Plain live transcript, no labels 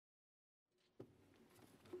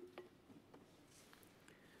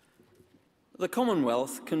The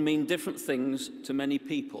Commonwealth can mean different things to many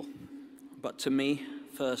people, but to me,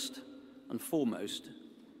 first and foremost,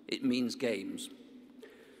 it means games.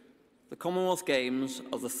 The Commonwealth Games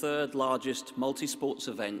are the third largest multi-sports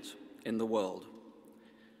event in the world.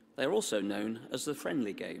 They are also known as the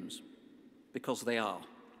Friendly Games, because they are.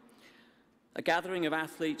 A gathering of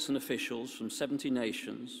athletes and officials from 70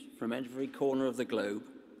 nations, from every corner of the globe,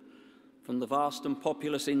 from the vast and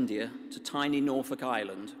populous India to tiny Norfolk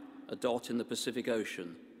Island, a dot in the Pacific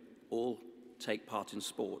Ocean, all take part in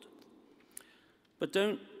sport. But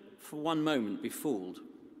don't for one moment be fooled.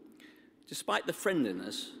 Despite the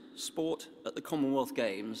friendliness, sport at the Commonwealth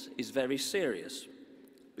Games is very serious,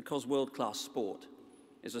 because world-class sport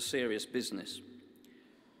is a serious business.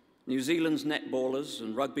 New Zealand's netballers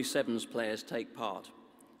and rugby sevens players take part,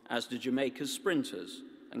 as do Jamaica's sprinters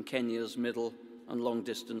and Kenya's middle and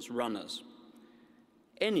long-distance runners.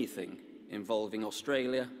 Anything involving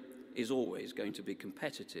Australia is always going to be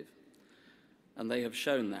competitive, and they have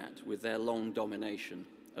shown that with their long domination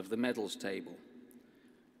of the medals table,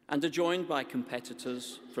 and are joined by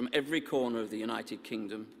competitors from every corner of the United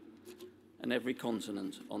Kingdom and every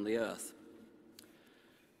continent on the earth.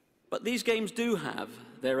 But these games do have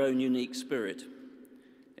their own unique spirit.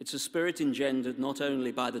 It's a spirit engendered not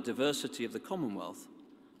only by the diversity of the Commonwealth,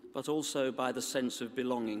 but also by the sense of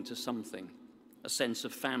belonging to something, a sense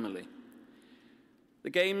of family. The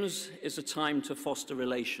Games is a time to foster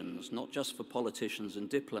relations, not just for politicians and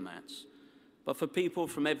diplomats, but for people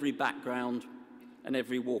from every background and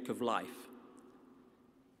every walk of life.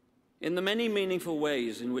 In the many meaningful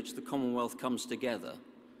ways in which the Commonwealth comes together,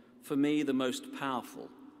 for me the most powerful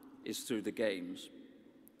is through the Games.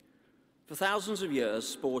 For thousands of years,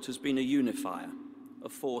 sport has been a unifier, a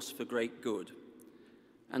force for great good,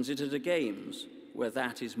 and it is the Games where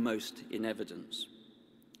that is most in evidence.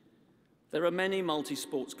 There are many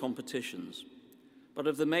multi-sports competitions, but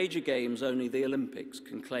of the major games, only the Olympics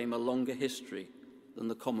can claim a longer history than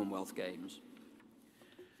the Commonwealth Games.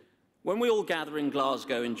 When we all gather in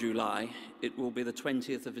Glasgow in July, it will be the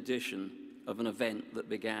 20th edition of an event that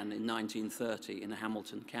began in 1930 in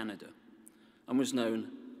Hamilton, Canada, and was known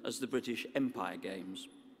as the British Empire Games.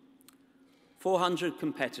 400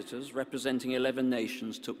 competitors representing 11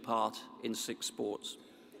 nations took part in 6 sports.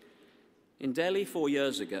 In Delhi 4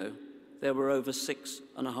 years ago, there were over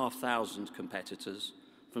 6,500 competitors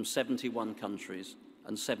from 71 countries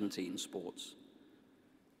and 17 sports.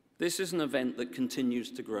 This is an event that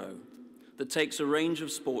continues to grow, that takes a range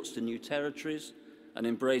of sports to new territories and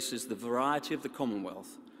embraces the variety of the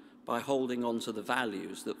Commonwealth by holding on to the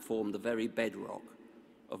values that form the very bedrock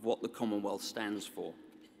of what the Commonwealth stands for.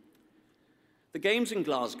 The Games in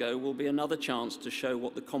Glasgow will be another chance to show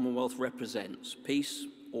what the Commonwealth represents: peace,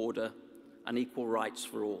 order, and equal rights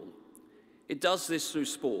for all. It does this through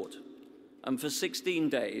sport, and for 16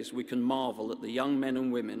 days we can marvel at the young men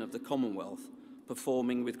and women of the Commonwealth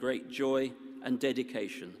performing with great joy and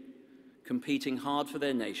dedication, competing hard for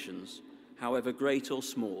their nations, however great or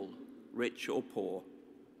small, rich or poor,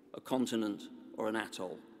 a continent or an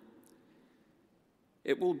atoll.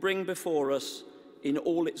 It will bring before us, in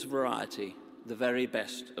all its variety, the very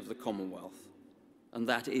best of the Commonwealth, and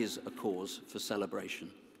that is a cause for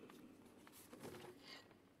celebration.